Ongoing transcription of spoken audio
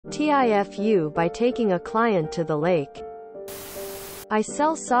TIFU by taking a client to the lake. I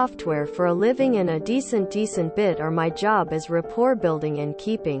sell software for a living and a decent bit are my job is rapport building and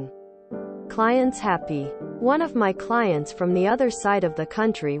keeping clients happy. One of my clients from the other side of the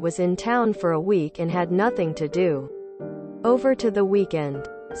country was in town for a week and had nothing to do over to the weekend.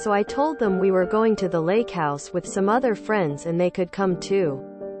 So I told them we were going to the lake house with some other friends and they could come too.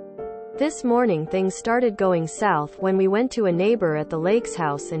 This morning things started going south when we went to a neighbor at the lake's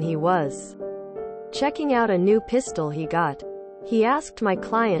house and he was checking out a new pistol he got. He asked my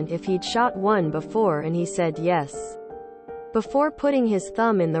client if he'd shot one before and he said yes, before putting his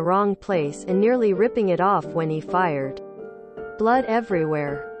thumb in the wrong place and nearly ripping it off when he fired. Blood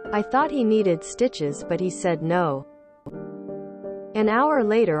everywhere. I thought he needed stitches but he said no. An hour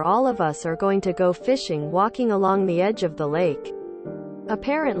later all of us are going to go fishing walking along the edge of the lake.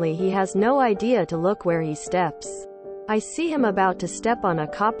 Apparently he has no idea to look where he steps. I see him about to step on a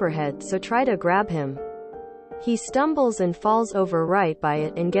copperhead so try to grab him. He stumbles and falls over right by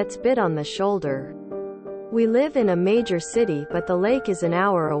it and gets bit on the shoulder. We live in a major city but the lake is an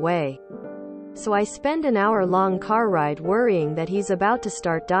hour away. So I spend an hour-long car ride worrying that he's about to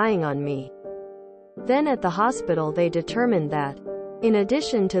start dying on me. Then at the hospital they determined that, in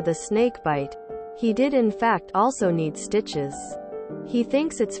addition to the snake bite, he did in fact also need stitches. He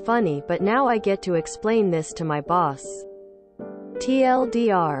thinks it's funny but now I get to explain this to my boss.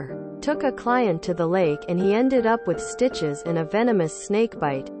 TLDR. Took a client to the lake and he ended up with stitches and a venomous snake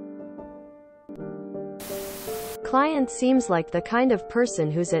bite. Client seems like the kind of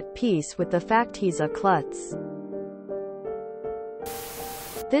person who's at peace with the fact he's a klutz.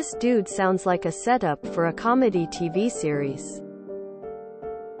 This dude sounds like a setup for a comedy TV series.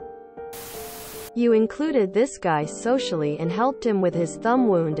 You included this guy socially and helped him with his thumb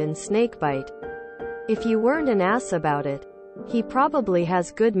wound and snakebite. If you weren't an ass about it, he probably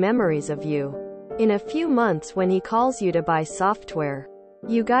has good memories of you. In a few months when he calls you to buy software,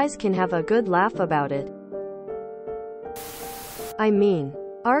 you guys can have a good laugh about it. I mean,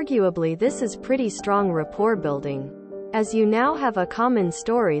 arguably this is pretty strong rapport building, as you now have a common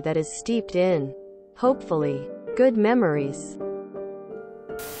story that is steeped in, hopefully, good memories.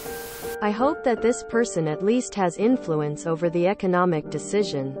 I hope that this person at least has influence over the economic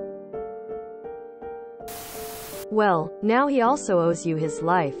decision. Well, now he also owes you his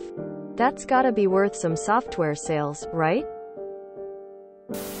life. That's gotta be worth some software sales, right?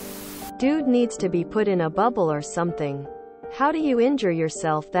 Dude needs to be put in a bubble or something. How do you injure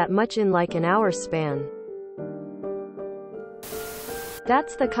yourself that much in like an hour span?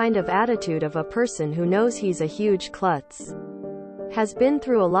 That's the kind of attitude of a person who knows he's a huge klutz, has been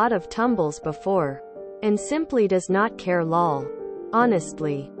through a lot of tumbles before, and simply does not care lol.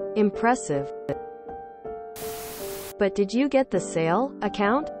 Honestly, impressive. But did you get the sale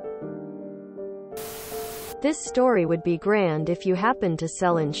account? This story would be grand if you happened to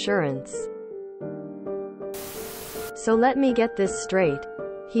sell insurance. So let me get this straight.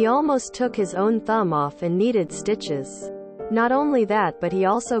 He almost took his own thumb off and needed stitches. Not only that but he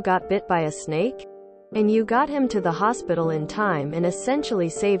also got bit by a snake? And you got him to the hospital in time and essentially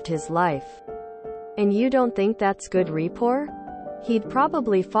saved his life. And you don't think that's good rapport? He'd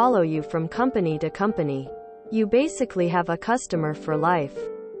probably follow you from company to company. You basically have a customer for life.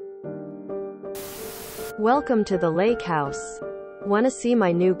 Welcome to the lake house. Wanna see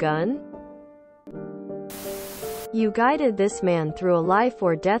my new gun? You guided this man through a life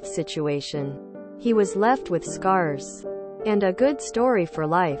or death situation. He was left with scars. And a good story for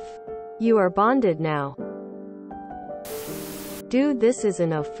life. You are bonded now. Dude, this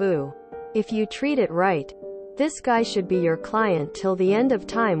isn't a foo. If you treat it right, this guy should be your client till the end of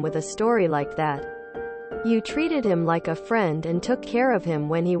time with a story like that. You treated him like a friend and took care of him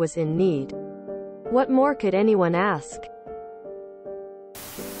when he was in need. What more could anyone ask?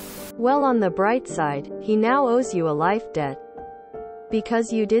 Well, on the bright side, he now owes you a life debt.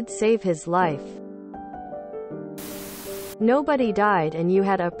 Because you did save his life. Nobody died and you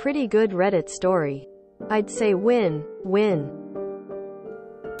had a pretty good Reddit story. I'd say win, win.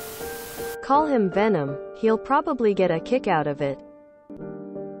 Call him Venom, he'll probably get a kick out of it.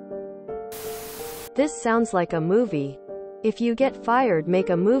 This sounds like a movie. If you get fired,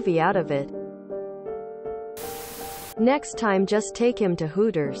 make a movie out of it. Next time just take him to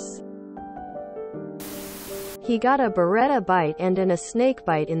Hooters. He got a Beretta bite and a snake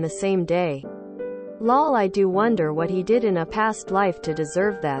bite in the same day. Lol, I do wonder what he did in a past life to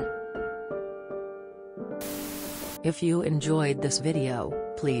deserve that. If you enjoyed this video,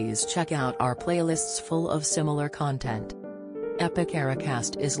 please check out our playlists full of similar content. Epic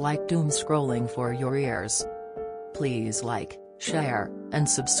Ericast is like doom scrolling for your ears. Please like, share, and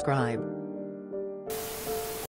subscribe.